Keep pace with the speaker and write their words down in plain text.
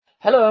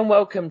Hello and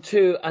welcome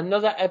to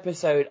another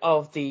episode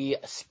of the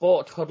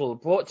Sport Huddle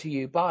brought to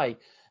you by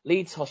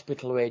Leeds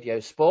Hospital Radio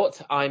Sport.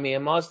 I'm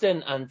Ian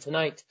Marsden and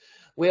tonight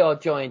we are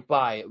joined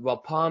by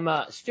Rob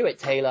Palmer, Stuart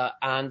Taylor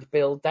and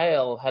Bill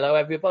Dale. Hello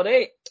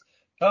everybody.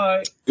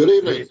 Hi. Good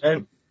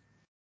evening.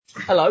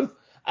 Hello.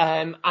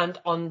 And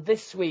on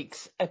this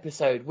week's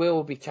episode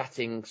we'll be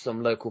chatting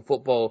some local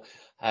football.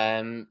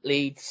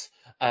 Leeds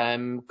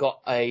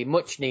got a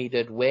much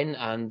needed win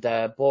and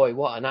boy,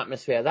 what an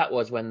atmosphere that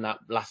was when that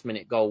last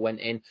minute goal went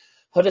in.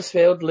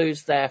 Huddersfield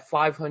lose their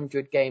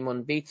 500 game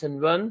unbeaten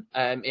run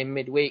in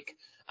midweek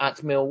at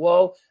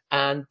Millwall,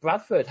 and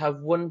Bradford have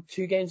won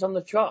 2 games on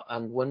the trot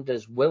and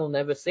wonders will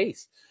never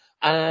cease.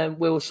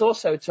 We'll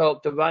also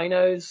talk the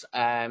Rhinos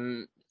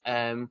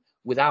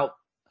without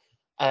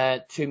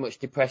too much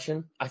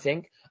depression, I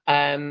think,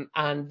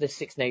 and the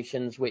Six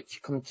Nations,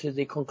 which come to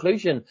the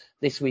conclusion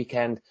this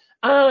weekend.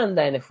 And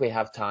then, if we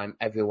have time,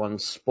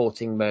 everyone's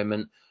sporting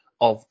moment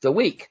of the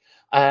week.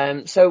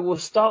 So we'll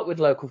start with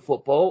local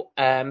football.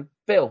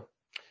 Bill,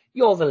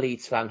 you're the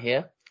Leeds fan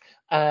here.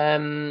 Let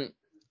me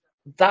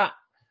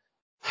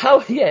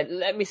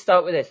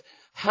start with this.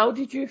 How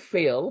did you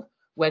feel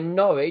when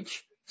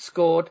Norwich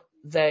scored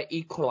their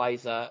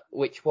equaliser,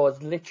 which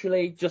was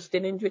literally just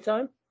in injury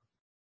time?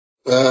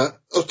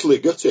 Utterly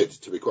gutted,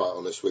 to be quite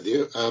honest with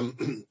you.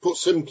 Put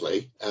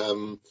simply,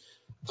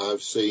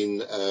 I've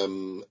seen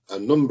a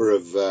number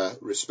of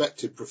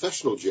respected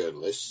professional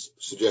journalists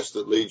suggest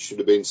that Leeds should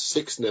have been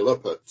 6-0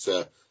 up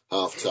at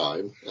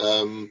half-time,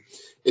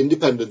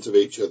 independent of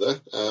each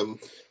other.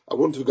 I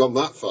wouldn't have gone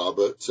that far,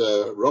 but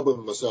Rob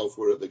and myself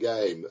were at the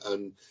game,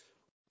 and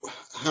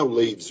how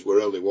Leeds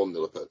were only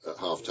 1-0 up at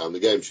half-time. The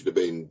game should have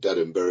been dead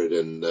and buried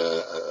and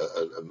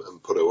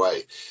put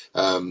away.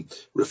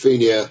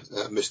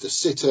 Rafinha missed a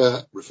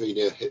sitter.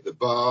 Rafinha hit the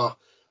bar.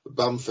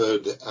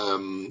 Bamford,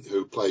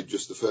 who played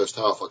just the first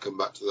half, I'll come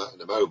back to that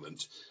in a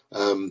moment,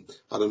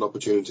 had an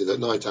opportunity that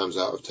 9 times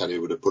out of 10 he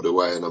would have put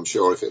away, and I'm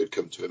sure if it had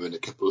come to him in a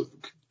couple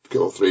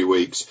or 3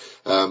 weeks,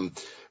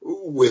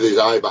 with his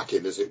eye back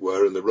in, as it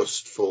were, and the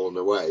rust fallen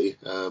away,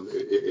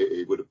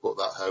 he would have put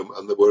that home,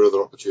 and there were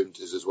other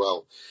opportunities as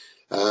well.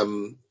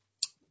 So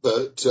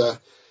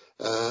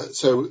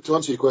to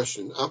answer your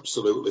question,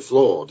 absolutely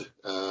flawed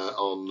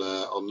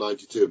on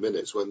 92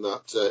 minutes when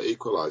that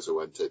equaliser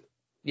went in.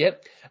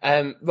 Yep.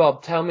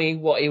 Rob, tell me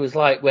what it was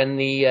like when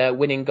the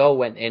winning goal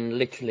went in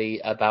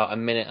literally about a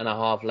minute and a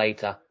half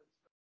later.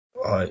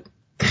 Right.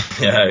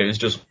 Yeah, it was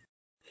just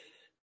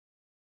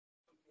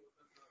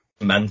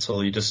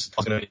mental. You just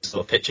sort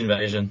of pitch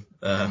invasion.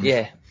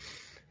 It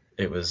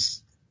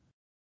was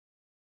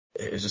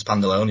just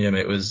pandemonium.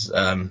 It was.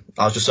 I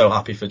was just so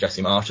happy for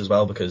Jesse Marsch as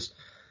well, because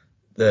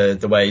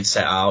the way he'd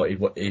set out,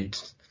 he'd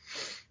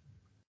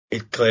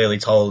clearly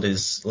told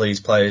his Leeds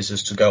players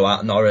just to go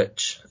at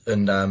Norwich,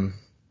 and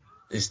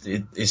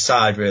his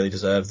side really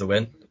deserved the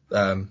win.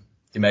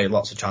 They made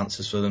lots of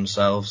chances for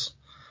themselves,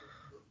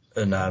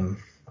 and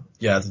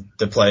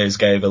the players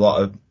gave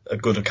a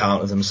good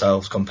account of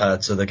themselves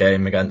compared to the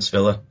game against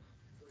Villa.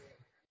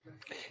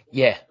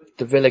 Yeah,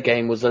 the Villa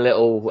game was a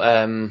little,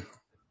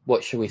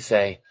 what should we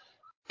say,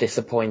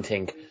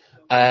 disappointing.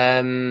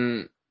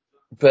 But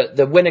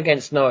the win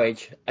against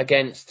Norwich,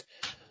 against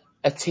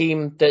a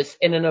team that's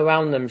in and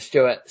around them,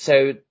 Stuart,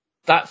 so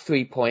that's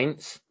 3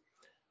 points.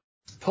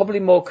 Probably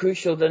more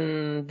crucial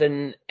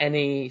than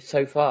any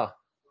so far.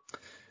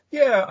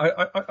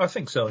 Yeah, I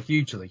think so,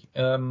 hugely.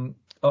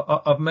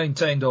 I've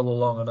maintained all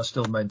along, and I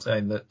still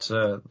maintain that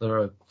there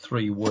are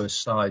 3 worse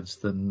sides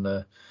than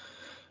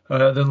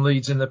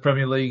Leeds in the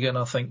Premier League, and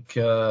I think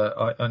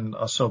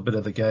I saw a bit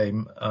of the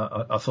game.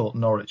 I thought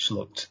Norwich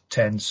looked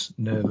tense,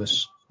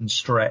 nervous, and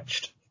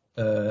stretched,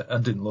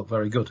 and didn't look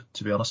very good,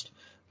 to be honest.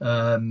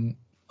 I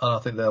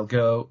think they'll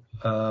go.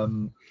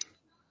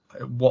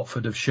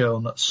 Watford have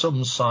shown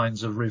some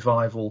signs of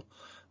revival,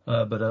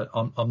 but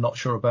I'm not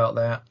sure about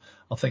that.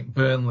 I think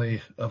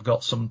Burnley have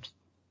got some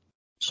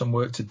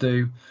work to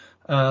do,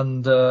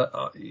 and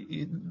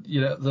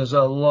there's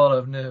a lot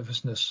of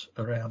nervousness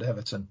around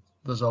Everton.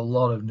 There's a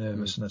lot of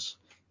nervousness,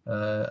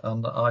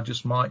 and I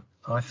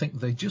think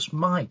they just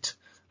might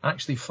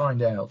actually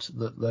find out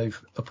that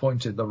they've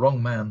appointed the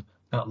wrong man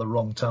at the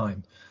wrong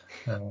time.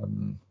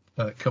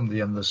 Come the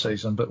end of the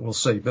season, but we'll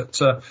see.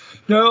 But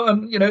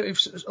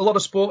if a lot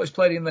of sport is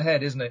played in the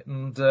head, isn't it?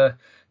 And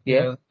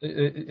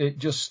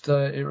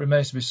it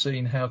remains to be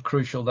seen how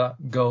crucial that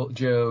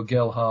Joe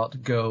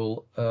Gelhardt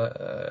goal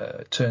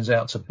turns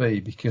out to be.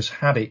 Because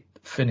had it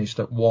finished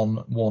at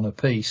 1-1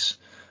 apiece,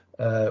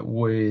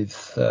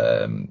 with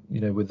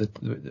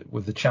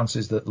the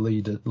chances that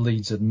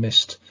Leeds had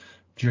missed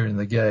during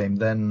the game,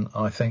 then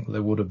I think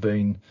there would have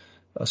been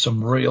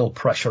some real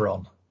pressure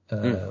on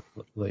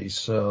Leeds.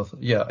 So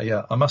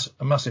a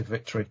massive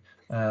victory.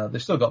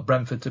 They've still got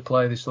Brentford to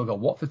play. They've still got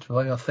Watford to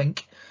play, I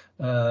think.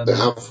 They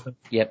have.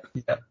 Yep.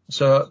 Yeah.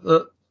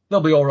 So they'll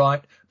be all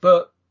right.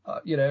 But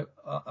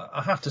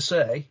I have to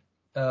say,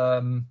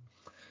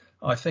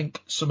 I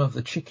think some of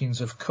the chickens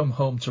have come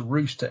home to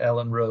roost at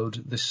Ellen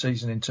Road this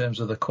season in terms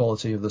of the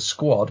quality of the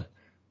squad,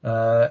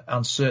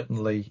 and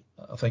certainly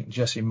I think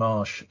Jesse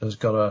Marsh has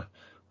got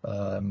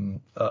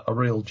a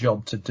real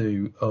job to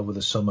do over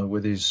the summer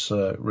with his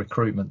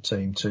recruitment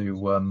team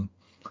to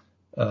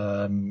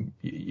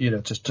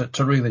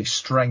really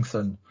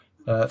strengthen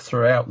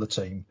throughout the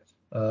team,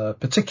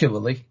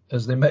 particularly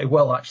as they may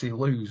well actually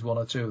lose one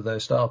or two of their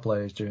star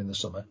players during the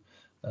summer.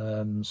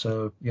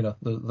 So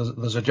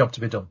there's a job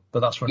to be done, but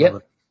that's for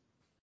another.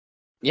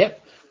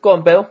 Yep. Go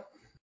on, Bill.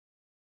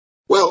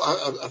 Well,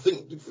 I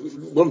think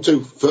 1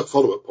 2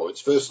 follow-up points.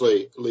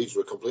 Firstly, Leeds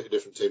were a completely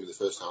different team in the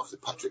first half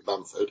with Patrick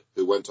Bamford,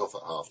 who went off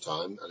at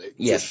half-time, and it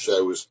just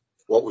shows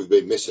what we've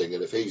been missing.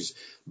 And if he's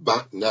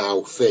back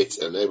now, fit,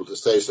 and able to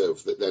stay so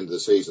for the end of the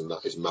season,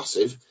 that is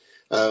massive.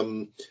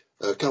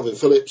 Calvin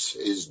Phillips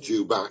is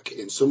due back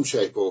in some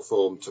shape or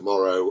form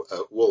tomorrow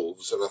at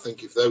Wolves, and I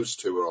think if those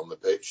two are on the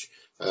pitch,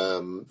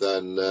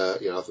 then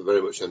I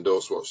very much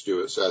endorse what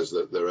Stuart says,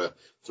 that there are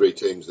 3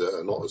 teams that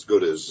are not as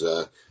good as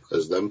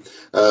them.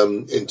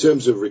 In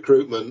terms of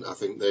recruitment, I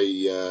think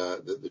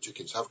the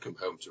chickens have come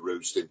home to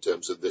roost in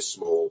terms of this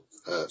small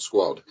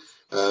squad.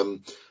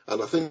 And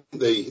I think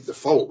the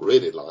fault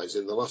really lies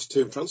in the last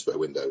 2 transfer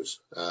windows,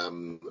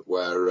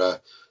 where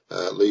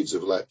Leeds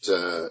have let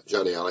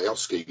Gianni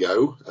Alioski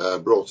go,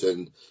 brought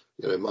in,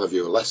 in my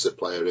view, a lesser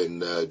player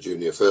in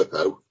Junior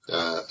Firpo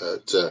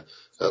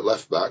at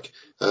left back.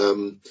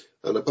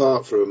 And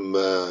apart from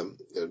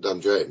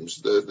Dan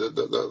James,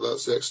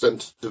 that's the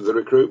extent of the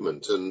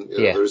recruitment. And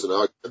there is an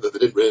argument that they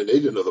didn't really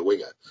need another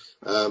winger.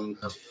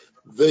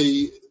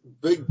 The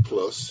big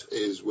plus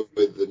is with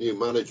the new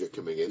manager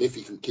coming in, if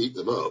he can keep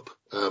them up,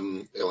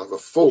 he'll have a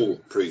full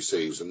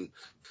pre-season.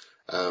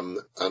 And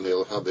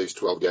he'll have these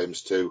 12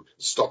 games to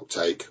stock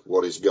take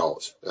what he's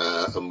got,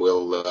 and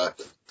we'll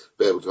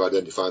be able to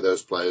identify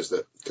those players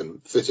that can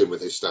fit in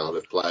with his style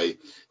of play,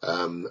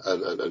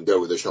 and go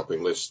with a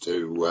shopping list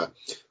to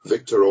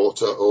Victor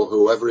Orta or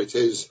whoever it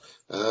is,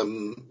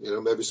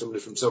 maybe somebody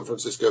from San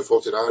Francisco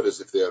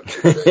 49ers if they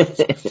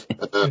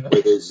own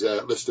with his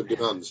list of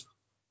demands.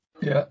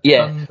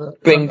 Yeah.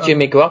 Bring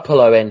Jimmy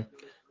Garoppolo in.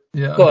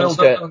 Yeah, Bill,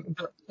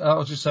 I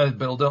was just saying,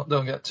 Bill,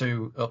 don't get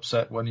too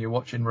upset when you're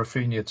watching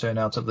Rafinha turn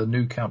out at the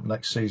Nou Camp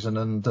next season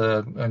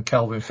and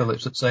Calvin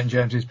Phillips at St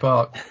James's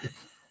Park.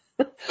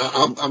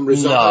 I'm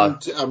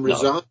resigned. I'm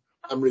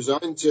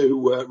resigned to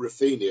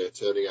Rafinha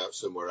turning out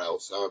somewhere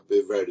else. I'd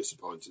be very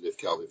disappointed if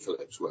Calvin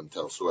Phillips went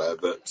elsewhere,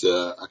 but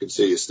I can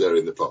see you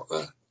stirring the pot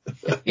there.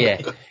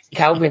 Yeah,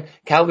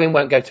 Calvin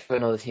won't go to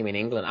another team in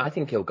England. I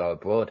think he'll go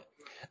abroad.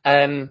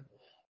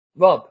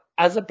 Rob,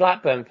 as a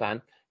Blackburn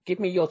fan, give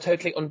me your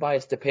totally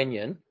unbiased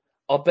opinion.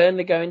 Are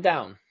Burnley going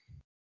down?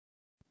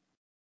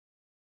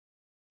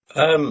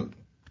 I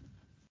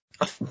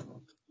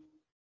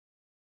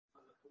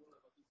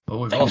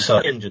think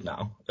so. Injured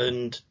now,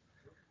 and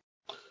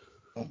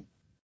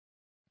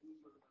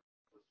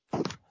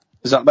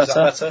is that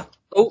better?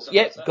 Oh,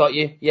 yeah, got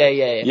you.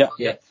 Yeah.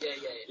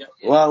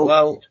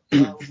 Well,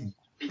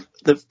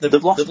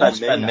 they've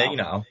lost Ben Mee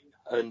now,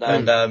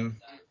 and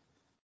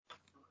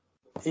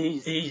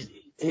he's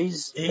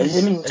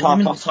him and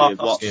Tarkowski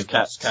have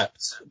what's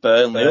kept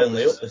Burnley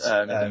up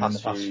the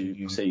past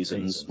few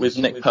seasons, with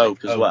Nick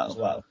Pope as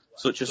well.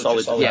 Such a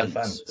solid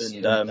defence,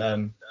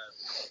 and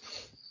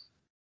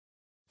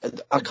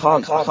I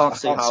can't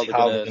see how they're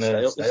going to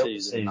stay up this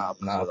season now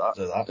because of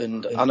that.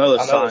 And I know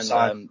they've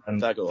signed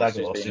Vegos,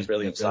 who's been a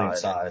brilliant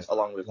signing,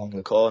 along with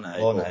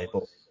Cornet,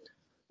 but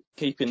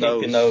keeping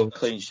those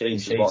clean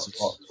sheets is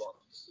what's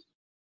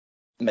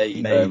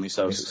made Burnley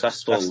so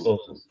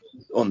successful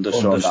under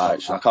Sean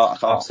Dyche. I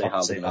can't see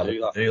how they're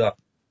going to do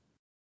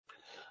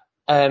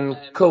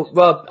that. Cool.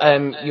 Rob,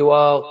 you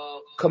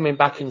are coming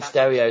back in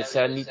stereo,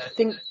 so I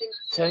think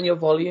turn your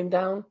volume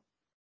down.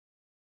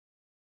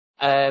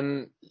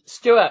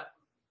 Stuart.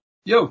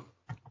 Yo.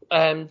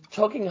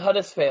 Talking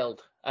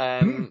Huddersfield,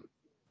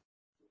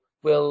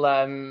 we'll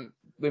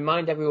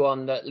remind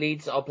everyone that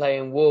Leeds are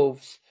playing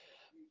Wolves.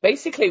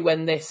 Basically,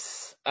 when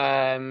this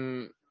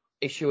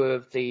issue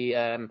of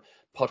the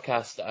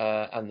podcast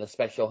and the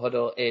special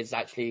huddle is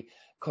actually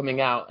coming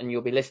out, and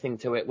you'll be listening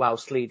to it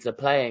whilst Leeds are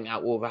playing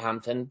at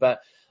Wolverhampton.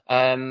 But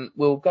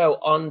we'll go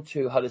on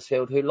to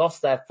Huddersfield, who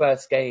lost their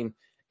first game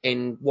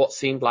in what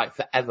seemed like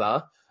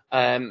forever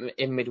in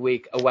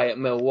midweek away at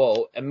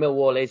Millwall. And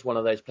Millwall is one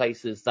of those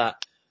places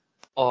that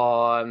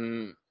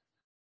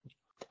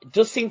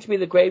does seem to be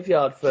the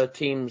graveyard for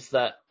teams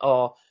that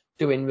are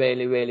doing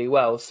really, really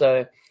well.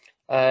 So,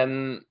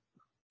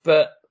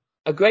 but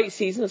a great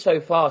season so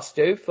far,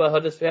 Stu, for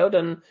Huddersfield.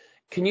 And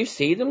can you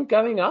see them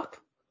going up?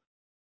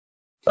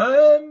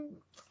 I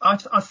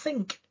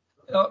think,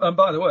 and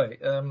by the way,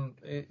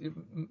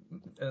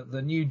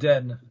 the new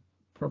Den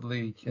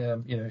probably,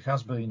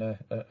 has been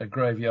a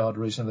graveyard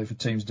recently for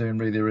teams doing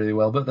really, really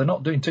well, but they're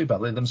not doing too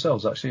badly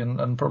themselves, actually,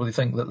 and probably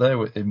think that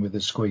they're in with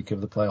the squeak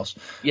of the playoffs.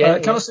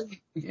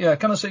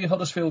 Can I see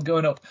Huddersfield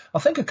going up? I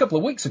think a couple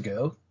of weeks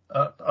ago,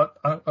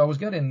 I was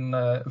getting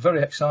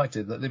very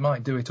excited that they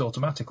might do it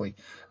automatically,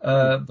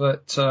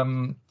 but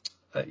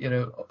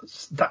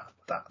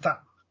that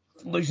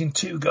losing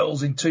 2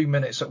 goals in 2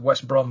 minutes at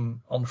West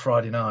Brom on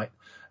Friday night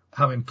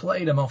having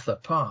played them off the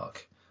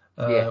park,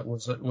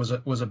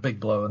 was a big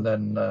blow. And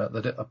then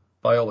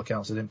by all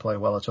accounts, they didn't play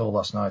well at all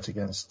last night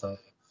against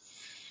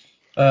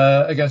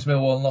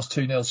Millwall and lost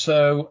 2-0.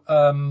 So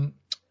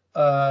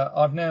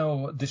I've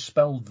now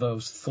dispelled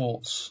those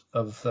thoughts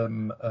of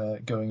them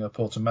going up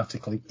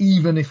automatically,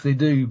 even if they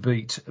do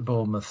beat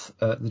Bournemouth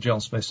at the John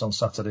Smiths on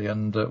Saturday.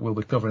 And we'll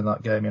be covering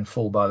that game in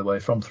full, by the way,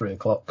 from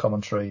 3:00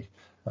 commentary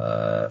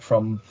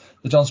from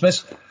the John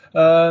Smiths.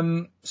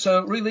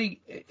 So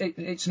really,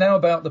 it's now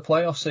about the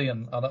playoffs,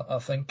 Ian, I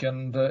think,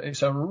 and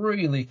it's a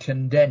really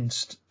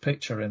condensed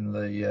picture in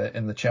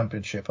the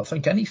Championship. I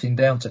think anything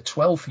down to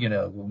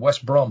 12th,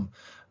 West Brom,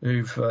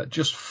 who've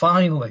just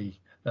finally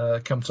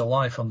come to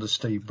life under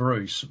Steve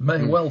Bruce,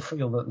 may well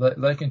feel that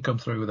they can come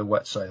through with a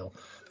wet sail.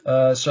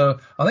 So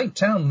I think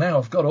Town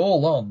now have got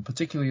all on,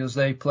 particularly as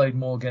they played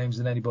more games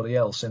than anybody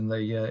else in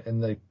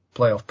the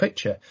playoff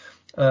picture.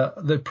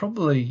 They're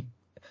probably,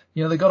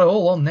 they've got it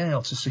all on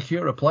now to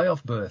secure a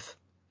playoff berth.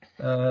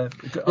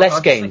 Less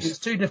games. It's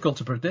too difficult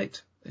to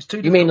predict.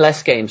 You mean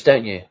less games,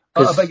 don't you?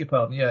 I beg your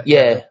pardon.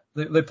 Yeah.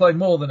 They played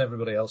more than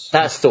everybody else.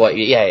 That's the way.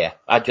 Yeah.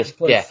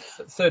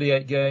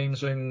 38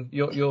 games. And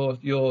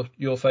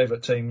your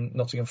favourite team,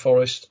 Nottingham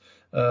Forest,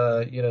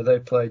 they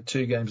played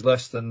 2 games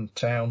less than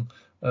Town.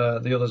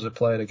 The others have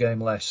played a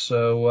game less.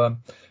 So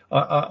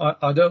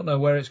I don't know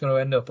where it's going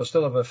to end up. I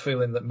still have a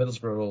feeling that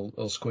Middlesbrough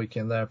will squeak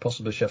in there,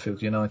 possibly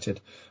Sheffield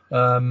United.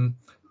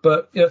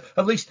 But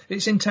at least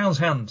it's in Town's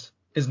hands,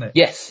 isn't it?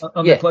 Yes.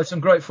 And they played some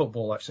great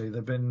football, actually.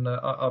 They've been.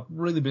 I've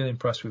really been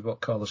impressed with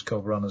what Carlos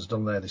Corberán has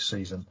done there this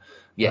season.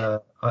 Yeah.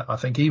 I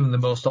think even the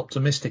most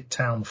optimistic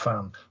Town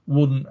fan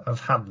wouldn't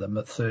have had them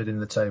at third in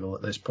the table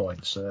at this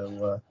point.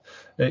 So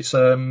it's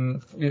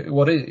an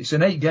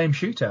 8-game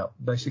shootout,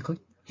 basically.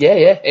 Yeah,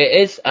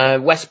 it is.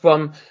 West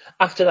Brom,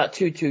 after that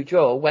 2-2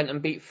 draw, went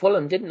and beat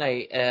Fulham, didn't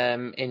they?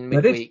 In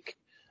midweek.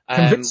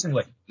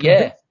 Convincingly.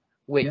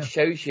 Which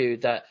shows you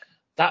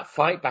that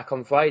fight back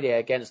on Friday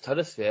against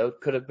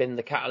Huddersfield could have been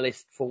the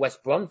catalyst for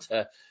West Brom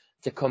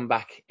to come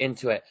back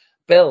into it.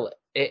 Bill,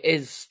 it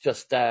is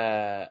just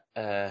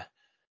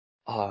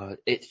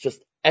it's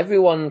just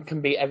everyone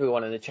can beat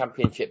everyone in the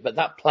Championship, but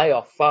that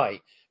playoff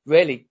fight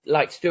really,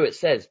 like Stuart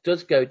says,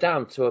 does go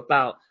down to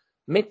about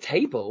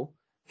mid-table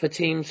for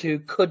teams who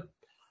could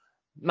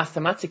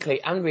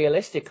mathematically and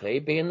realistically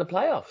be in the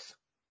playoffs.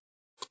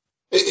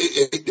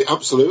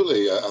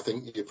 Absolutely. I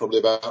think you're probably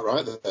about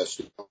right there,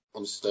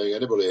 on saying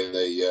anybody in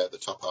the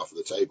top half of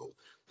the table.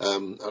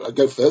 And I'd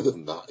go further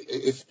than that.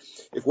 If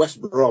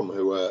West Brom,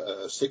 who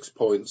are 6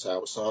 points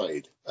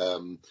outside,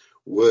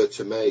 were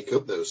to make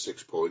up those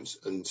 6 points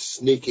and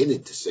sneak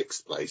into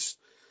 6th place,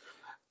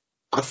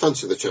 I'd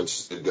fancy the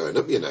chances of going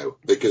up,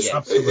 because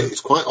it's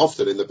quite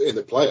often in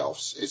the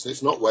playoffs.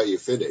 It's not where you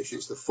finish;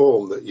 it's the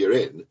form that you're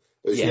in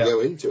as you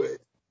go into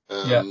it.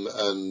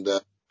 And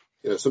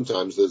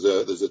sometimes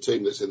there's a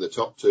team that's in the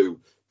top 2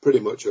 pretty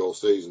much all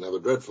season, have a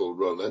dreadful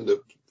run, end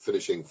up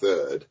finishing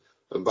 3rd,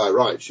 and by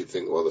rights you'd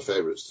think, well, the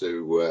favourites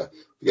to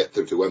get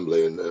through to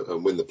Wembley and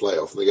win the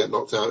playoff, and they get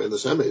knocked out in the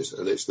semis.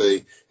 And it's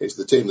the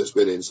team that's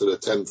been in sort of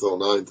 10th or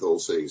 9th all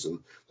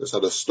season that's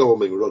had a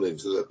storming run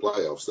into the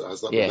playoffs that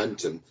has that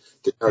momentum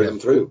to carry them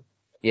through.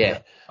 Yeah.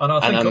 And I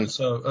think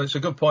also, it's a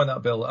good point,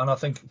 that, Bill, and I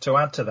think to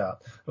add to that,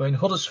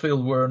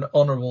 Huddersfield were an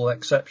honourable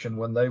exception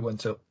when they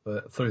went up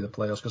through the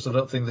playoffs, because I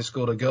don't think they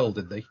scored a goal,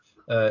 did they,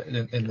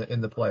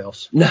 in the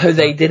playoffs? No,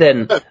 they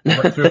didn't.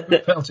 Went through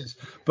penalties.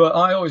 But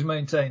I always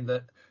maintain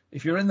that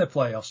if you're in the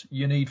playoffs,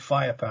 you need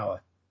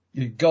firepower.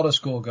 You've got to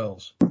score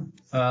goals.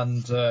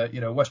 And,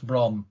 West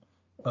Brom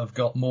have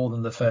got more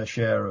than the fair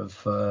share of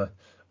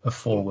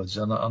forwards.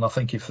 And I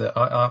think if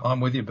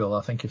I'm with you, Bill.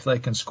 I think if they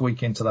can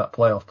squeak into that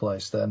playoff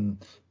place, then,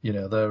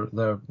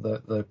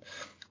 they'll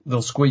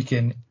squeak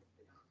in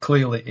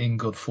clearly in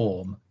good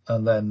form.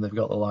 And then they've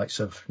got the likes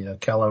of,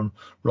 Callum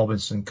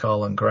Robinson,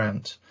 Carlon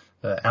Grant,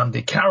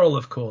 Andy Carroll,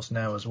 of course,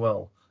 now as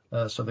well.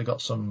 So they've got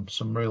some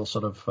real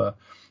sort of,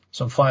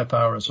 some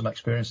firepower and some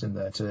experience in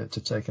there to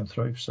take them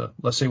through. So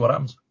let's see what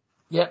happens.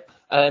 Yeah.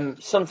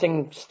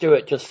 Something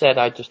Stuart just said,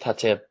 I just had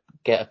to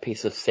get a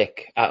piece of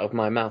sick out of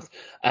my mouth,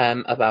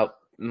 about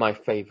my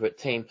favourite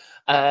team.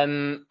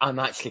 I'm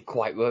actually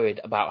quite worried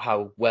about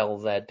how well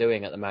they're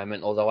doing at the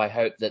moment, although I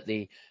hope that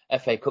the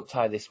FA Cup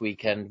tie this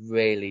weekend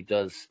really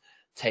does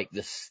take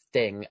the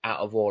sting out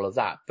of all of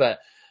that. But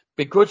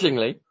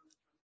begrudgingly,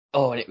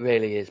 and it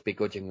really is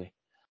begrudgingly,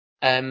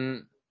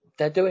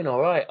 they're doing all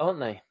right, aren't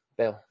they,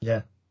 Bill?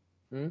 Yeah.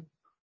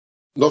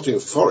 Nottingham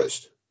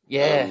Forest.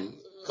 Yeah.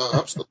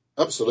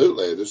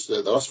 Absolutely. There's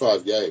the last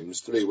 5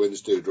 games, 3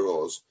 wins, 2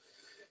 draws.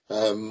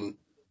 And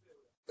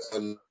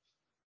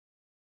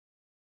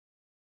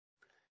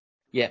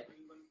yeah.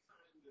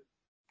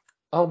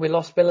 Oh, we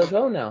lost Bill as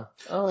well now.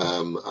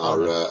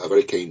 Are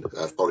very keen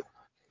Forest.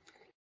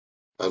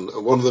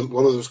 And one of them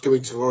is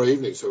coming tomorrow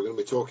evening, so we're going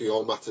to be talking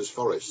all matters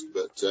Forest.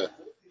 But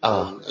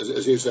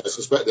as you said, I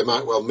suspect they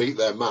might well meet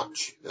their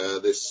match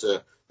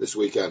this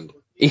weekend.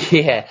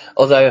 Yeah,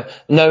 although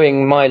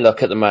knowing my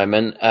luck at the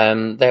moment,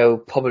 they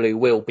probably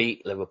will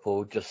beat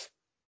Liverpool just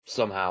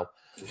somehow.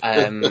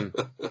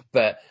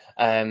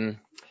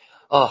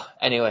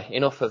 Anyway,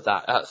 enough of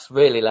that. That's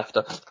really left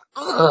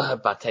a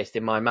bad taste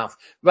in my mouth.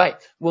 Right,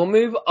 we'll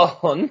move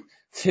on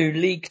to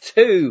League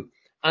Two,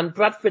 and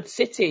Bradford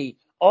City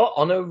are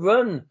on a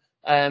run.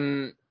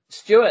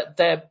 Stuart,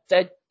 they're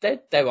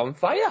on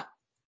fire.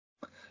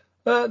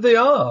 They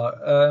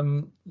are.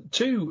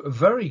 Two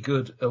very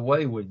good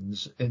away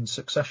wins in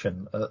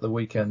succession at the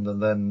weekend,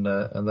 and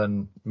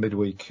then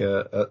midweek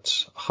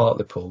at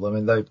Hartlepool. I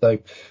mean, they at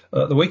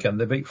the weekend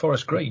they beat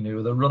Forest Green, who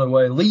are the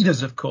runaway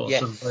leaders, of course,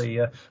 yes,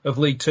 of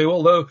League Two.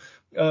 Although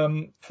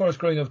Forest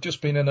Green have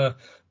just been in a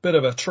bit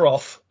of a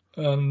trough,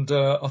 and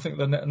I think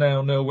they're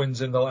now no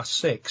wins in the last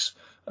 6.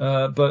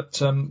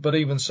 But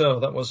even so,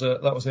 that was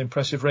an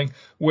impressive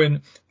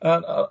win.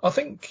 And I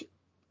think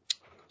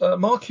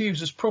Mark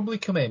Hughes has probably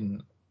come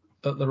in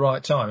at the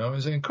right time. I mean, it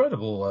was an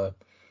incredible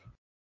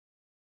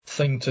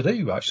thing to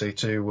do, actually,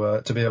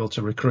 to be able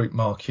to recruit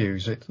Mark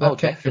Hughes. That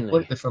came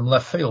completely from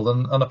left field,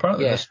 and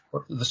apparently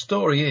the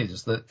story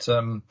is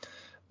that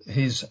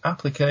his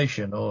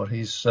application or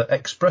his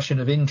expression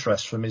of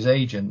interest from his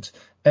agent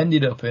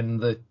ended up in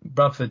the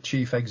Bradford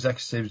chief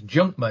executive's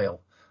junk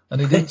mail,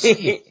 and he didn't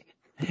see it.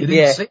 He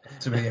didn't see it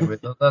to begin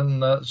with,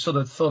 and then sort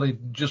of thought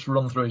he'd just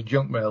run through his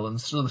junk mail,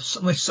 and sort of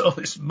suddenly saw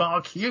this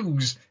Mark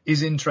Hughes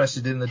is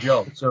interested in the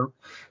job. So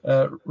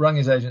rang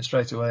his agent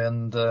straight away,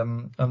 and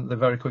they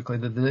very quickly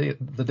did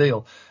the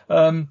deal.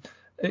 I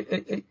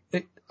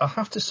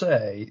have to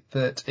say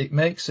that it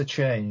makes a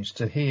change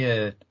to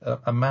hear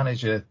a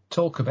manager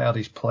talk about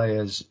his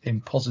players in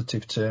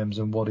positive terms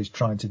and what he's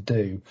trying to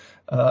do.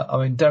 I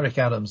mean, Derek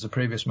Adams, the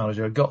previous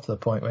manager, had got to the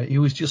point where he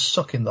was just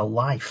sucking the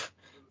life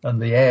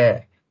and the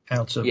air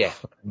out of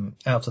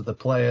the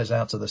players,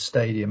 out of the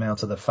stadium,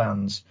 out of the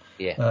fans.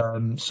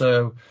 It's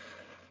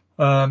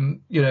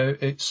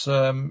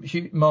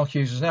Mark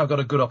Hughes has now got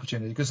a good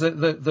opportunity because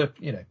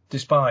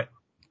despite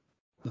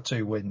the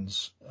 2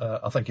 wins,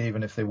 I think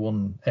even if they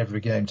won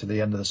every game to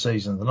the end of the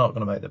season, they're not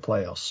going to make the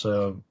playoffs.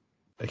 So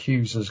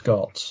Hughes has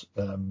got,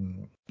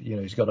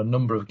 he's got a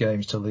number of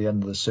games till the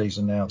end of the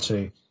season now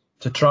to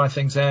try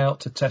things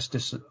out, to test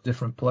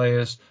different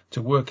players,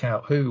 to work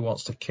out who he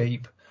wants to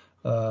keep.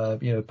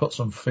 Put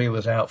some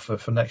feelers out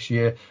for next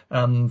year,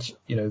 and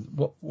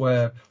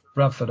where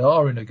Bradford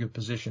are in a good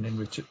position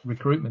in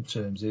recruitment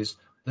terms is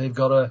they've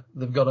got a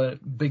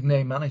big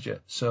name manager,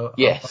 so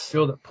I'm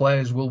sure that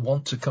players will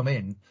want to come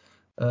in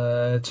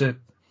to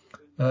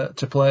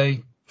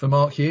play for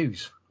Mark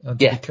Hughes and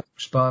to be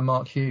coached by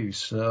Mark Hughes.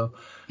 So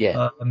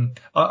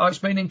it's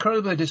been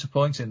incredibly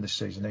disappointing this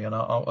season, and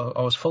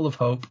I was full of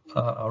hope.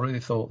 I really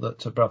thought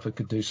that Bradford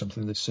could do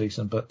something this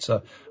season, but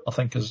I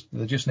think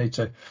they just need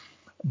to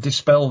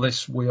dispel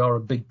this "we are a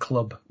big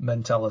club"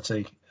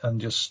 mentality and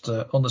just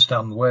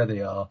understand where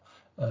they are,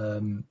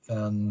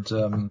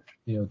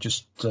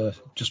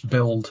 just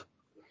build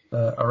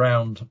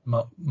around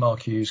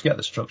Mark Hughes, get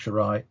the structure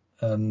right,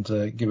 and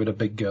give it a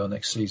big go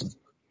next season.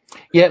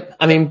 Yeah,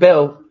 I mean,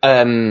 Bill,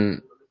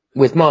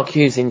 with Mark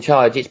Hughes in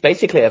charge, it's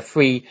basically a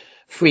free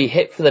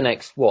hit for the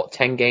next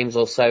 10 games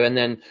or so, and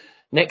then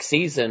next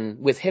season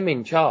with him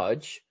in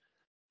charge,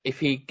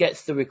 if he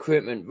gets the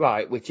recruitment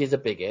right, which is a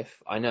big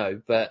if, I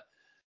know, but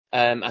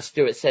as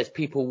Stuart says,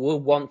 people will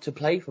want to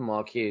play for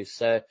Mark Hughes.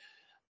 So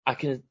I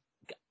can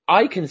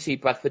see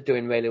Bradford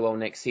doing really well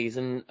next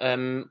season.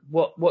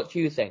 What do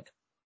you think?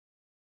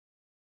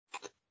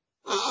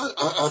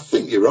 I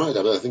think you're right.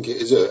 I mean, I think it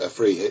is a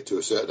free hit to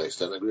a certain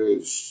extent. I agree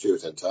with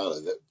Stuart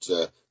entirely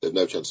that there's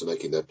no chance of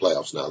making their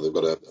playoffs now. They've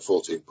got a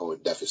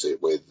 14-point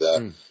deficit with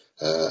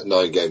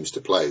 9 games to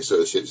play,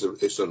 so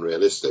it's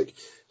unrealistic.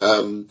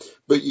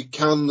 But you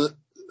can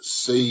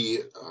see,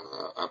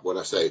 when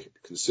I say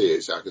can see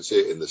it, I can see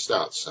it in the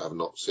stats. I've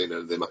not seen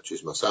any of the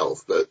matches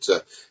myself, but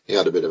he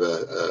had a bit of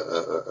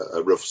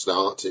a rough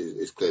start.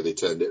 He's clearly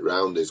turned it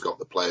around. He's got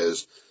the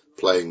players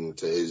playing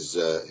to his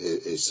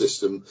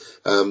system,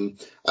 and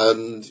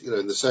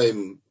in the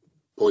same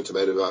point I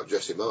made about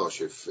Jesse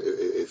Marsh,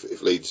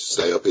 if Leeds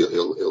stay up,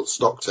 he'll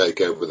stock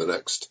take over the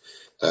next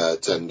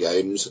 10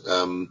 games.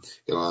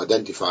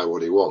 Identify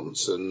what he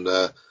wants, and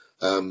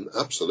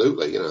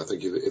absolutely, I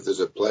think if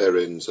there's a player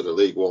in sort of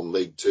League One,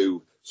 League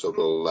Two sort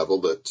of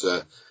level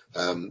that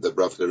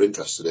Bradford are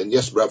interested in.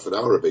 Yes, Bradford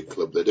are a big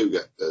club. They do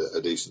get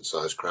a decent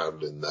sized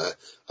crowd in there,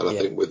 and I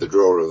think with the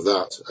draw of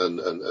that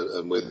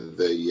and with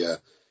the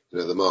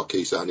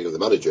marquee signing of the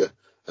manager,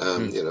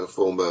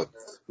 former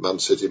Man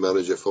City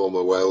manager,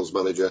 former Wales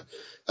manager,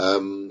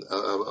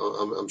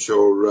 I'm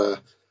sure.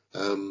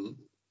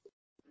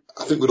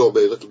 I think we'd all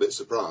be a little bit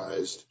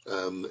surprised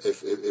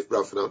if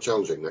Bradford aren't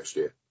challenging next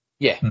year.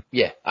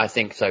 Yeah, I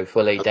think so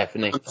fully,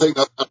 definitely.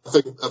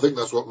 I think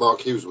that's what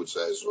Mark Hughes would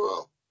say as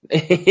well.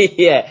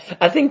 Yeah,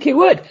 I think he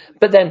would.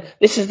 But then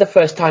this is the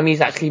first time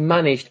he's actually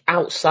managed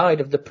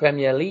outside of the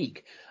Premier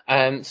League.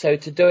 So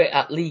to do it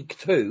at League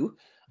Two,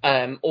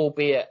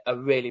 albeit a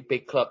really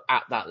big club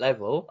at that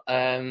level,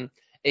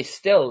 is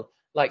still,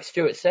 like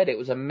Stuart said, it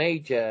was a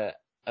major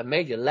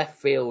left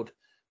field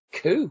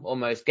coup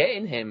almost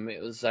getting him.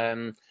 It was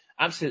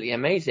absolutely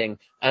amazing.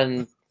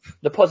 And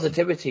the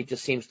positivity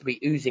just seems to be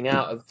oozing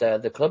out of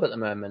the club at the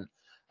moment.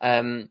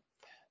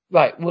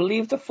 Right, we'll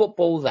leave the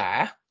football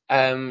there,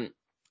 and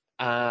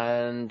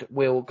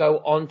we'll go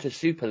on to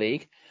Super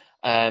League.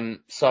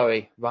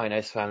 Sorry,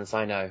 Rhinos fans,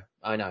 I know.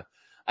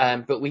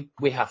 But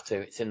we have to,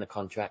 it's in the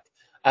contract.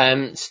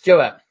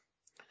 Stuart,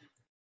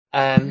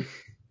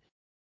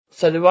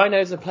 so the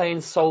Rhinos are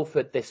playing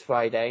Salford this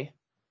Friday.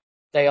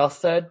 They are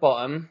third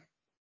bottom.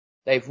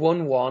 They've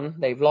won 1,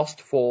 they've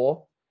lost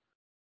 4.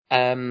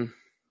 Give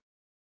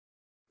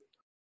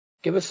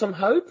us some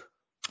hope?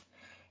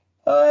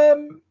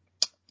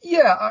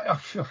 Yeah,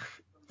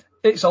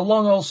 it's a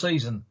long old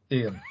season,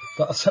 Ian.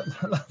 That's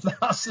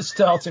the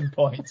starting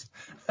point.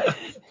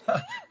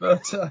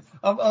 But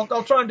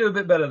I'll try and do a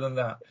bit better than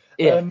that.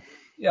 Yeah.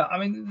 I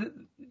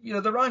mean,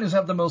 the Rhinos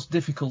have the most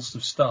difficult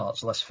of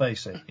starts. Let's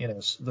face it.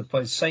 They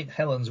played St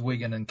Helens,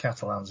 Wigan, and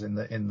Catalans in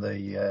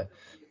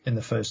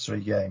the first 3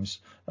 games.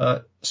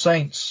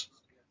 Saints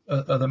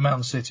are the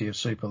Man City of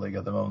Super League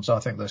at the moment, so I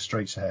think they're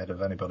streets ahead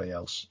of anybody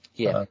else.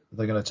 Yeah.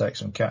 They're going to take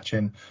some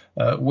catching.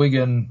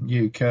 Wigan,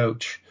 new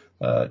coach,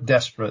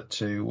 desperate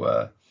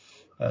to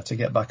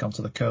get back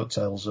onto the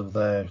coattails of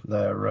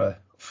their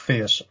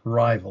fierce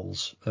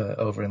rivals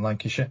over in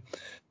Lancashire.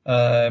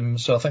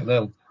 So I think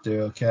they'll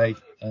do okay.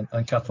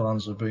 And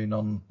Catalans have been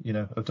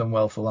have done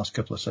well for the last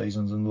couple of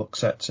seasons and look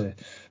set to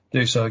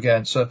do so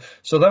again. So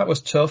that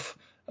was tough.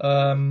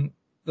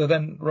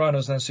 The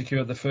Rhinos then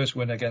secured the first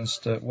win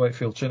against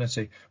Wakefield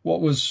Trinity.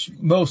 What was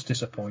most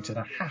disappointing,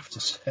 I have to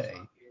say,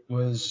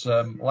 was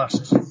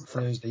last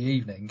Thursday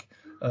evening,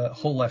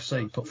 Hull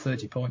FC put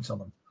 30 points on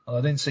them. And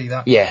I didn't see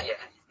that. Yeah.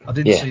 I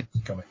didn't see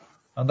it coming.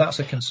 And that's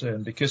a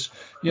concern because,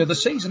 the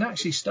season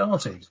actually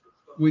started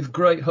with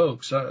great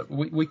hopes.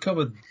 We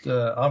covered,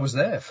 I was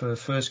there for the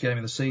first game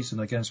of the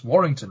season against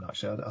Warrington,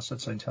 actually. I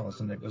said St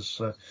Helens, and it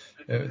was,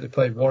 they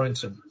played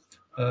Warrington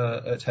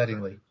at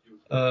Headingley.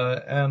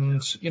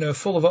 And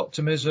full of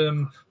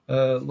optimism,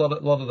 a lot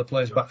of the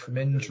players back from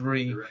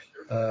injury,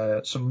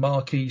 some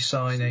marquee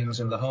signings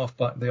in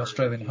the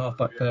Australian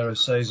halfback pair of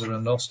Caesar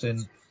and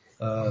Austin,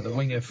 the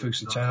winger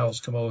Fusitau's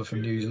come over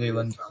from New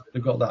Zealand.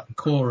 They've got that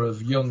core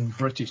of young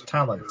British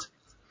talent.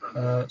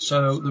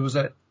 So there was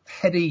a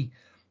heady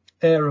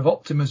air of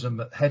optimism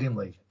at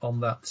Headingley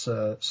on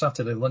that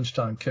Saturday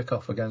lunchtime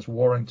kickoff against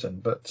Warrington,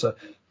 but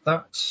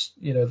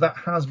that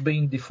has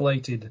been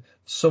deflated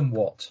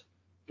somewhat.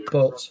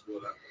 But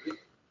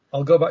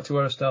I'll go back to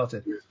where I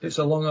started. It's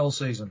a long old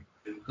season.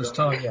 There's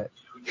time yet.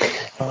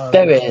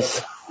 There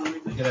is.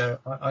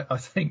 I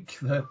think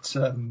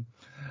that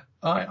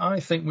I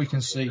think we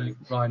can see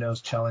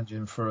Rhinos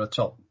challenging for a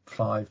top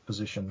 5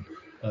 position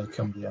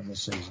come the end of the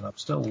season. I'm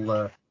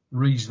still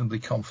reasonably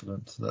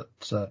confident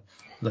that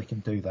they can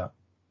do that.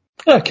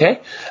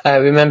 Okay.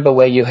 Remember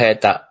where you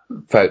heard that,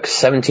 folks.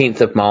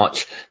 17th of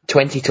March,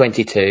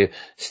 2022.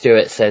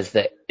 Stuart says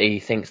that he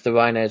thinks the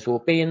Rhinos will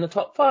be in the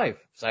top 5.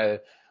 So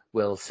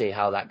we'll see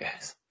how that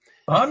goes.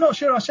 I'm not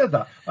sure I said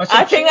that.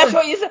 I think that's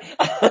what you said.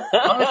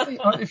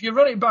 If you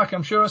run it back,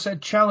 I'm sure I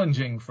said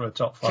challenging for a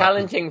top 5.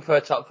 Challenging for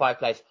a top 5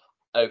 place.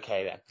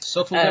 Okay then.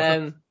 Subtle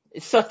difference.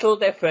 Subtle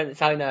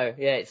difference, I know.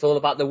 Yeah, it's all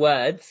about the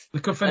words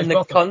and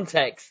the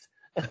context.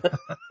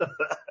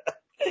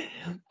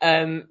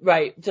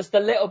 Right, just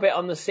a little bit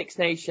on the Six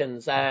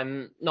Nations.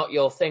 Not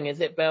your thing, is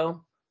it,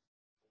 Bill?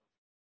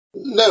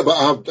 No,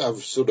 but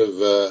I've sort of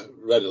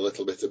read a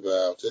little bit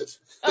about it.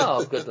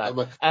 Oh, good lad.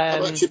 I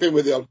might chip in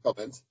with the odd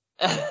comment.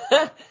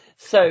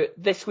 So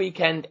this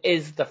weekend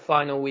is the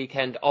final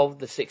weekend of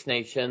the Six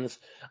Nations.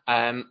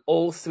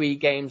 All 3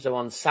 games are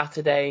on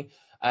Saturday.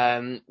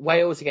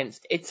 Wales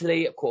against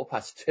Italy at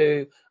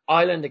 2:15,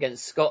 Ireland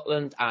against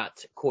Scotland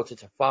at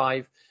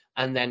 4:45,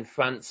 and then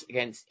France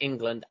against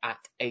England at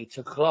 8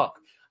 o'clock.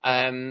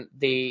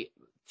 The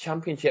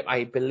championship,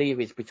 I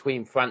believe, is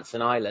between France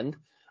and Ireland.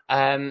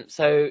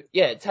 So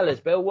yeah, tell us,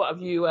 Bill, what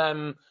have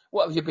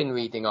you been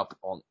reading up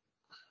on?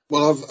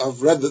 Well,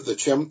 I've read that the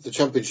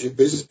championship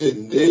is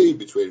indeed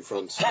between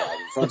France and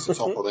Ireland. France are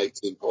top on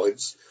 18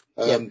 points.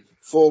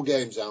 4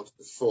 games out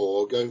of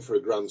 4, going for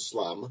a Grand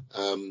Slam.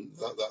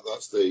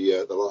 That's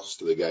the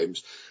last of the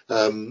games.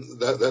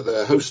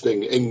 They're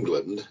hosting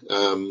England,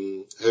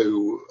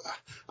 who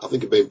I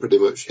think have been pretty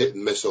much hit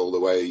and miss all the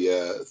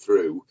way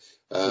through.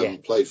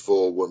 Played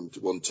 4, won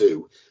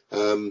 2.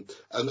 And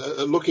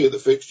looking at the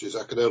fixtures,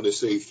 I can only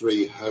see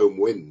 3 home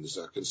wins.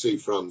 I can see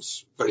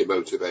France very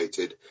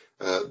motivated.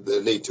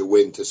 They need to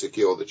win to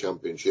secure the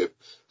championship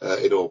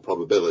in all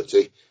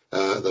probability.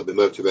 They'll be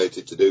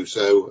motivated to do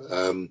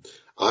so.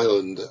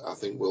 Ireland, I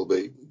think, will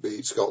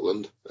beat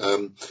Scotland.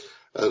 And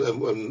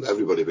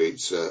everybody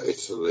beats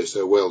Italy,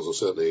 so Wales will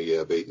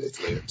certainly beat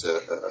Italy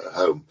at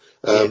home.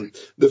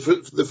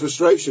 The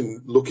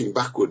frustration looking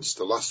backwards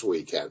to last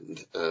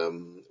weekend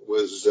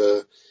was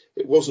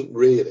it wasn't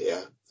really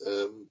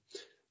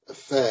a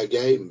fair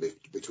game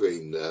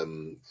between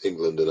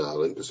England and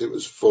Ireland, because it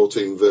was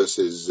 14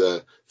 versus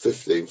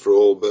 15 for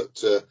all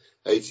but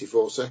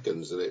 84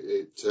 seconds. And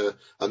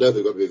I know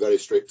they've got to be very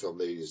strict on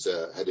these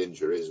head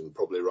injuries, and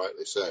probably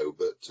rightly so,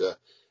 but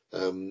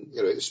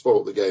it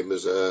spoilt the game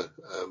as a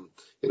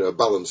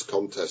balanced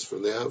contest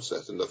from the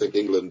outset. And I think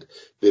England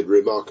did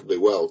remarkably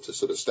well to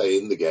sort of stay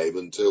in the game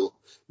until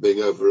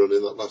being overrun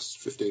in that last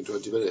 15,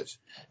 20 minutes.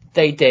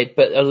 They did,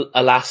 but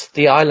alas,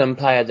 the Ireland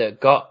player that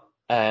got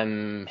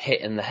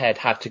hit in the head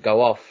had to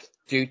go off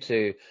due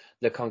to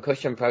the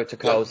concussion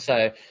protocol. Yeah.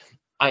 So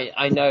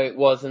I know it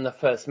was in the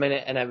first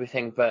minute and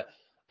everything, but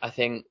I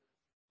think,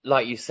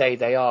 like you say,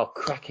 they are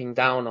cracking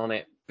down on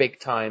it big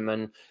time.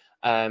 And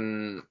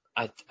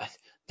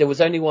there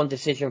was only one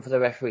decision for the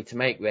referee to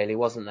make, really,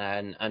 wasn't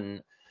there?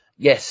 And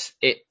yes,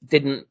 it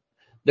didn't.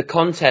 The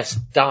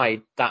contest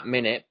died that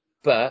minute,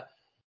 but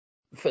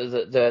for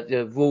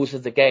the rules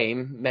of the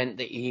game meant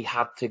that he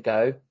had to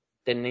go,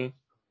 didn't he?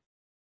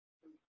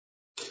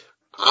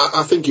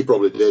 I think he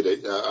probably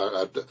did.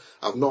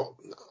 I'm not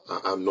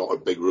a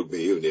big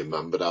rugby union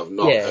man, but I've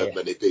not heard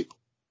many people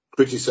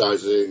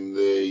criticising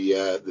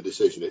the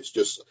decision. It's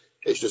just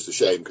a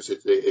shame because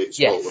it's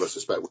not what I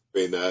suspect would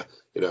have been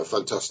a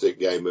fantastic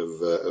game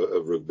of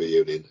rugby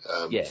union.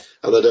 And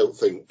I don't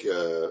think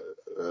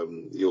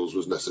yours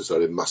was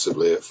necessarily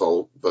massively at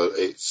fault, but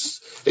it's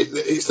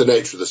the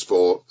nature of the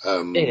sport.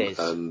 It is.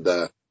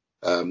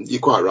 And you're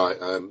quite right.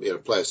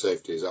 Player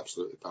safety is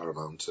absolutely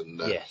paramount,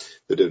 and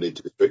they do need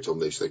to be strict on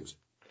these things.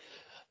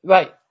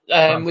 Right.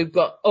 We've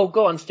got. Oh,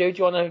 go on, Stu. Do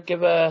you want to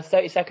give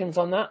 30 seconds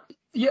on that?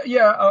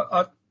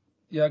 I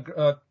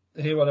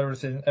hear what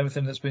everything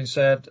that's been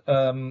said.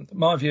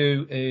 My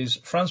view is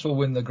France will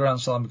win the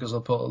Grand Slam because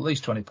they'll put at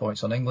least 20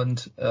 points on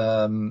England,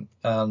 and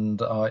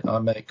I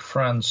make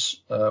France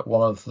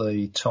one of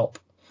the top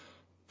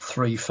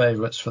 3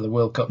 favourites for the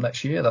World Cup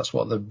next year. That's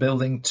what they're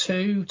building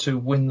to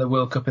win the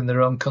World Cup in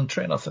their own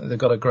country, and I think they've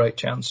got a great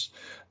chance.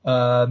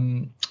 I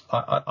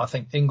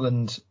think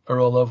England are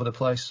all over the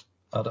place.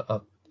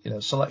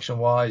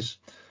 Selection-wise,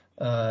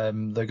 they're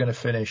going to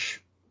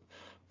finish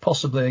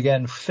possibly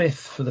again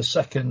 5th for the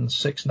second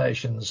Six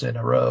Nations in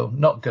a row.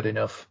 Not good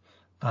enough,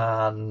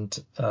 and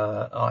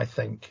I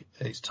think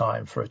it's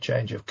time for a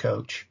change of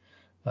coach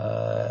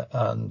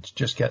and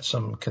just get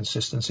some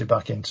consistency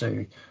back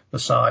into the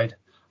side.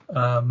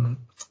 They're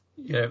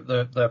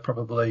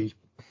probably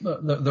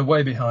they're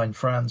way behind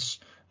France.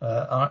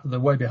 They're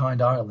way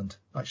behind Ireland,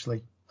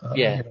 actually.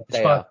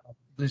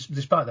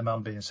 Despite the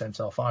man being sent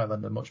off,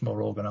 Ireland are much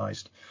more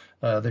organised.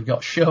 They've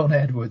got Sean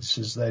Edwards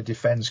as their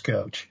defence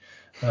coach,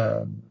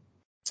 France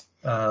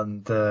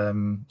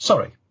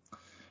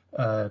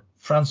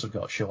have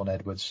got Sean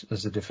Edwards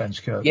as the defence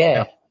coach.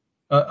 Yeah.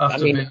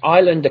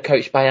 Ireland are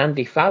coached by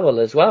Andy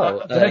Farrell as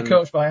well. They're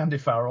coached by Andy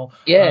Farrell.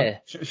 Yeah.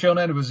 Sean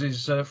Edwards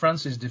is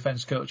France's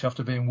defence coach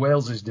after being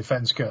Wales's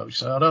defence coach.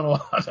 So I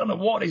don't know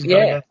what he's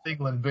got against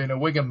England, being a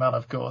Wigan man,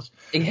 of course.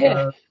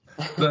 Yeah.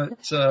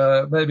 But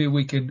maybe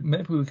we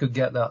could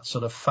get that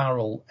sort of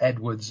Farrell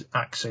Edwards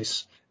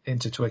axis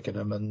into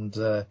Twickenham and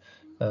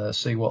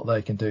see what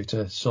they can do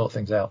to sort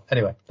things out.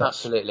 Anyway,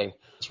 absolutely.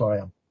 That's where I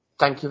am.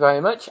 Thank you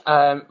very much.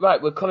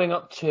 Right, we're coming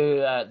up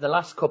to the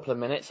last couple of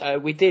minutes.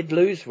 We did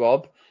lose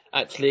Rob.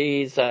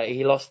 Actually,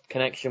 he lost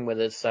connection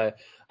with us, so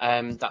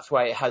that's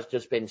why it has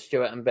just been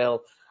Stuart and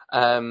Bill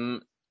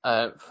for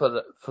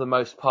the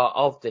most part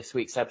of this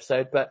week's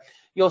episode. But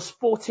your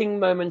sporting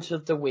moment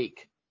of the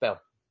week, Bill?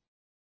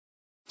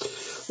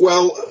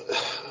 Well,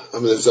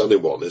 there's only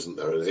one, isn't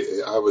there?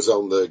 I was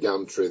on the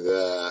gantry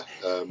there,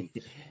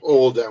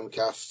 all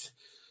downcast.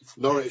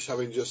 Norwich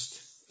having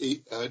just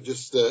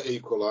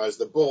equalised.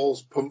 The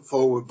ball's pumped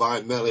forward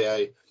by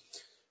Meslier.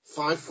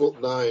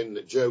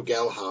 5'9" Joe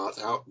Gelhardt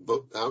out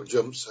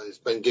jumps. It's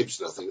Ben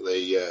Gibson, I think,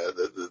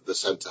 the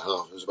centre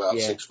half, who's about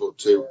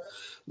 6'2".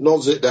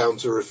 Nods it down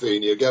to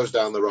Rafinha, goes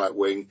down the right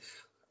wing,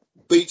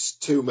 beats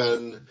 2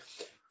 men,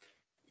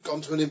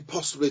 gone to an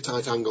impossibly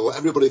tight angle.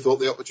 Everybody thought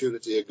the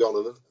opportunity had gone,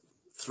 and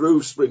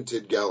through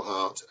sprinted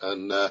Gelhardt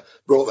and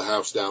brought the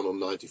house down on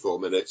 94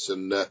 minutes,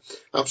 and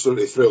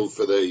absolutely thrilled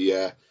for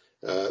the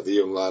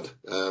young lad.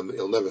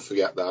 He'll never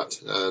forget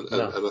that,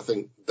 and I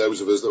think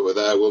those of us that were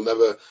there will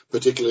never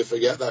particularly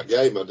forget that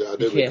game. I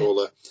do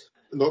recall a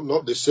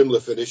not dissimilar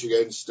finish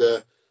against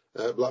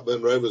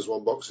Blackburn Rovers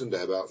one Boxing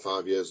Day about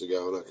 5 years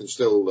ago, and I can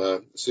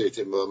still see it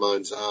in my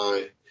mind's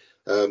eye.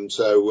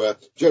 So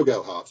Joe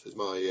Gelhardt is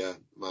my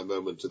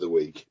moment of the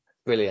week.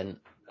 Brilliant.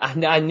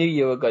 I knew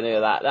you were going to do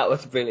that. That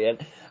was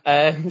brilliant.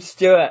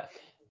 Stuart,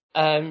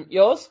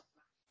 yours?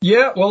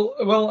 Yeah,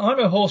 well, I'm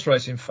a horse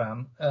racing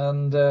fan,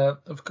 and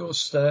of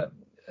course,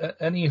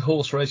 any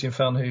horse racing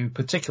fan who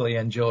particularly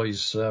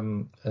enjoys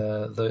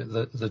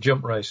the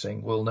jump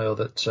racing will know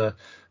that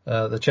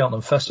the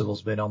Cheltenham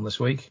Festival's been on this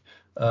week.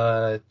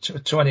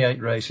 28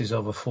 races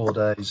over 4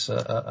 days,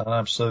 an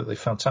absolutely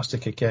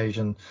fantastic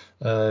occasion.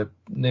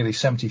 Nearly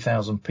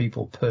 70,000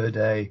 people per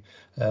day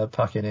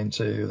packing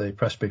into the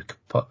Presby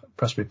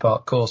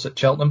Park course at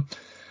Cheltenham.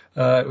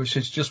 Which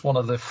is just one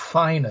of the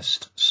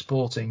finest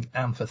sporting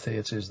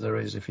amphitheatres there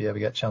is, if you ever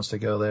get a chance to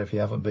go there, if you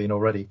haven't been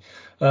already.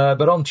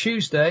 But on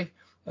Tuesday,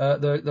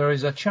 there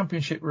is a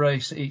championship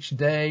race each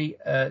day.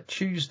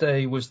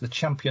 Tuesday was the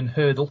champion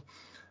hurdle,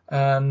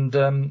 and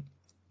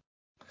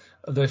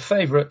the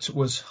favourite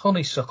was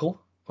Honeysuckle,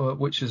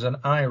 which is an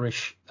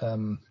Irish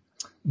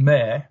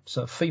mare,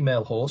 so a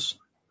female horse,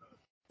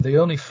 the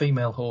only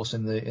female horse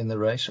in the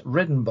race,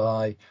 ridden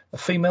by a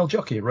female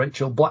jockey,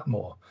 Rachel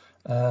Blackmore.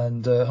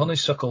 And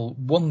Honeysuckle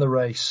won the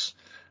race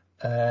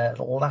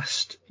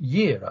last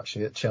year,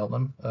 actually, at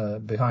Cheltenham,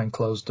 behind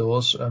closed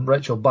doors. And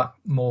Rachel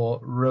Blackmore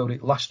rode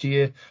it last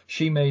year.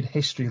 She made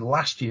history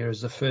last year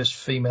as the first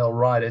female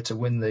rider to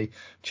win the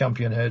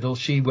Champion Hurdle.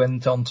 She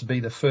went on to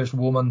be the first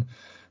woman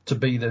to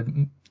be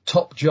the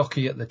top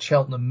jockey at the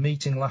Cheltenham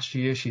meeting last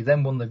year. She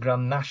then won the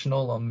Grand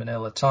National on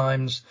Manila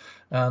Times,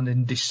 and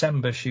in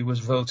December she was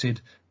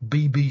voted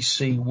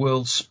BBC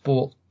World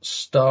Sport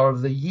Star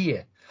of the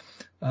Year.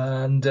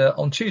 And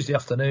on Tuesday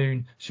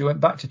afternoon she went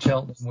back to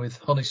Cheltenham with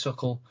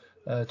Honeysuckle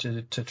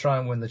to try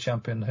and win the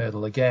Champion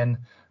Hurdle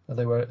again.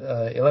 They were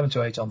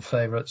 11-8 on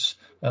favourites,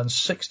 and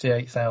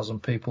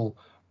 68,000 people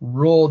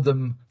roared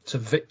them to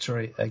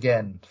victory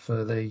again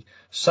for the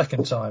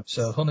second time.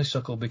 So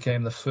Honeysuckle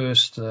became the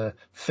first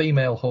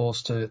female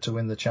horse to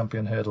win the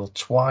Champion Hurdle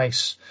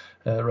twice.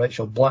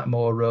 Rachel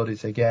Blackmore rode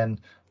it again,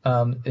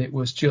 and it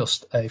was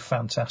just a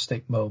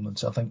fantastic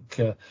moment. I think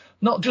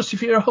not just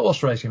if you're a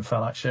horse racing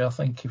fan, actually. I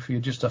think if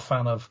you're just a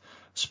fan of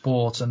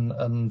sport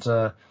and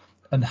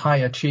high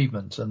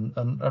achievement,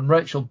 and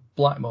Rachel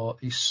Blackmore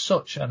is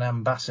such an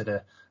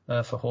ambassador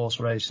for horse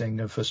racing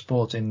and for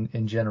sport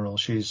in general.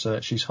 She's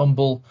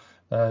humble,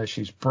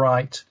 she's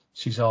bright,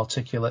 she's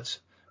articulate,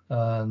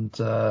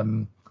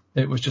 and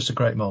it was just a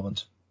great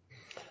moment.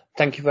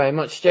 Thank you very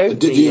much, Joe.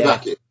 Did you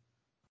back it?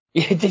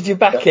 Yeah, did you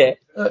back it?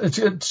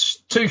 It's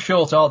too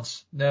short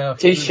odds. No,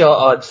 too short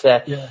odds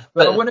there. Yeah,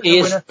 but a winner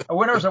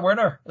is a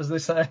winner, as they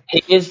say.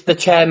 He is the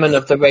chairman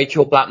of the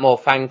Rachel Blackmore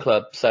fan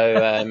club,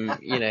 so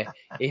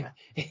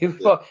he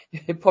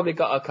probably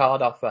got a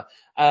card offer.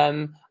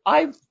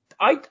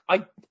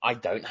 I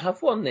don't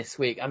have one this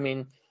week. I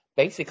mean,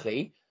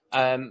 basically,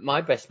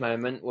 my best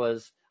moment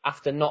was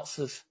after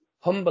Notts'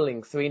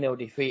 humbling 3-0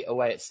 defeat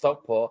away at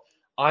Stockport.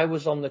 I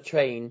was on the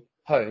train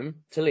home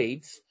to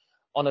Leeds,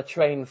 on a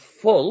train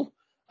full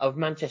of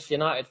Manchester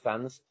United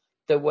fans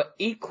that were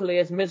equally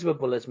as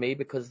miserable as me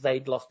because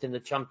they'd lost in the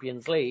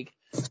Champions League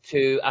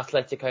to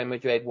Atletico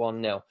Madrid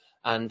 1-0.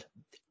 And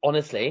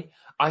honestly,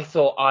 I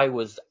thought I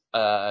was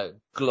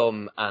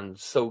glum and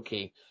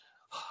sulky.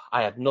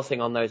 I had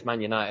nothing on those Man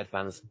United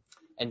fans.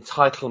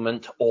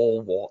 Entitlement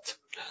or what?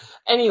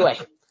 Anyway.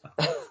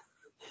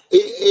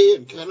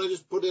 Ian, can I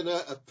just put in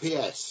a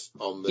PS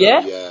on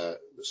the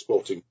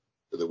sporting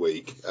of the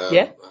week?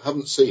 I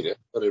haven't seen it,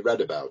 but I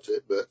read about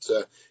it. But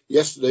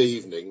yesterday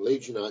evening,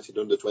 Leeds United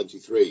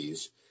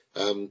under-23s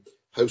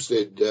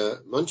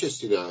hosted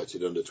Manchester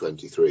United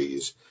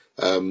under-23s.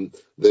 On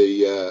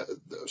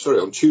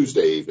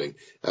Tuesday evening.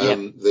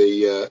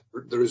 The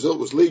result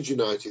was Leeds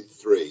United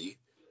 3,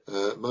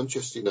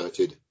 Manchester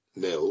United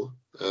 0,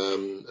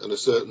 and a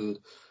certain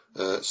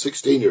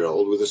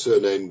 16-year-old with a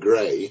surname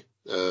Gray,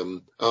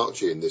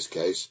 Archie in this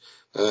case,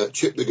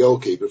 chipped the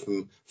goalkeeper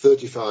from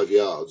 35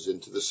 yards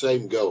into the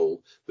same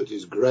goal that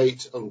his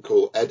great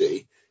uncle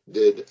Eddie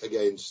did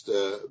against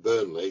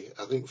Burnley,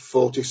 I think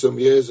 40-some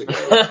years ago.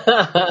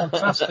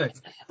 Fantastic.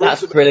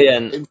 That's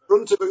brilliant. In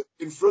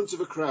front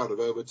of a crowd of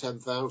over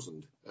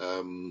 10,000.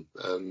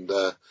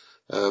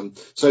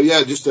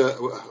 Just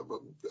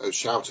a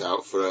shout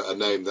out for a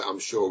name that I'm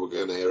sure we're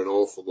going to hear an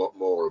awful lot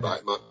more about.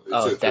 It might be 2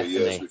 or 3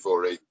 years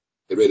before he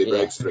really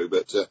breaks through,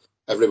 but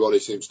everybody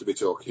seems to be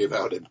talking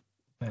about him.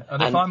 Yeah.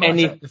 And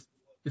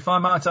if I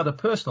might add a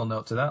personal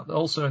note to that,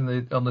 also on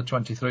the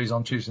 23s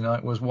on Tuesday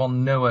night was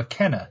one Noah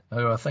Kenner,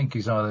 who I think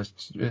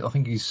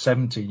he's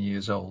 17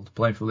 years old,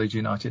 playing for Leeds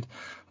United,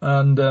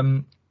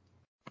 and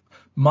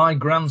my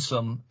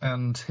grandson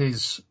and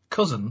his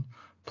cousin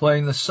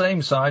playing the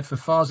same side for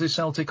Farsley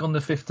Celtic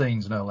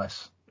under-15s, no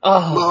less.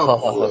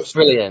 Oh,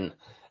 brilliant.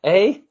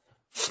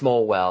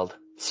 Small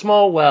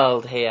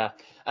world here.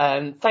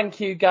 Thank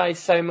you guys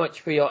so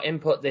much for your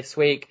input this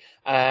week.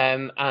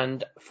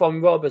 And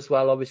from Rob as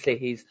well,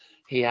 obviously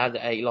he had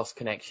a lost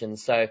connection.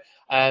 So,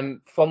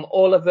 from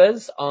all of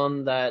us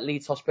on the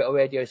Leeds Hospital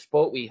Radio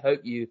Sport, we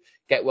hope you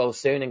get well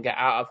soon and get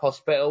out of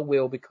hospital.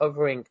 We'll be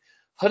covering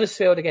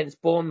Huddersfield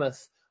against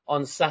Bournemouth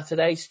on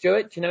Saturday.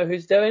 Stuart, do you know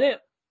who's doing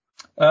it?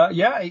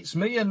 It's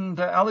me and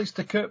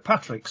Alistair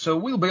Kirkpatrick. So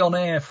we'll be on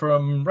air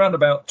from round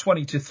about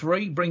 20 to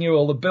 3, bring you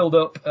all the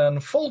build-up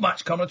and full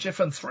match commentary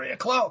from 3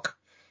 o'clock.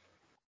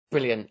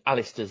 Brilliant.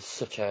 Alistair's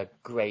such a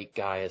great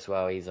guy as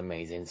well. He's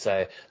amazing.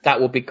 So that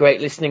will be great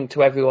listening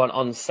to everyone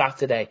on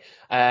Saturday.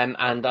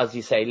 And as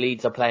you say,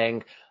 Leeds are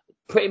playing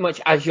pretty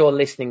much as you're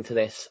listening to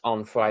this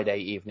on Friday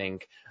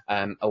evening,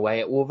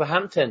 away at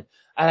Wolverhampton.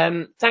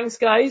 Thanks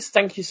guys.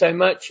 Thank you so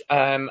much.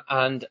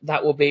 And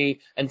that will be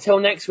until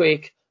next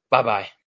week. Bye bye.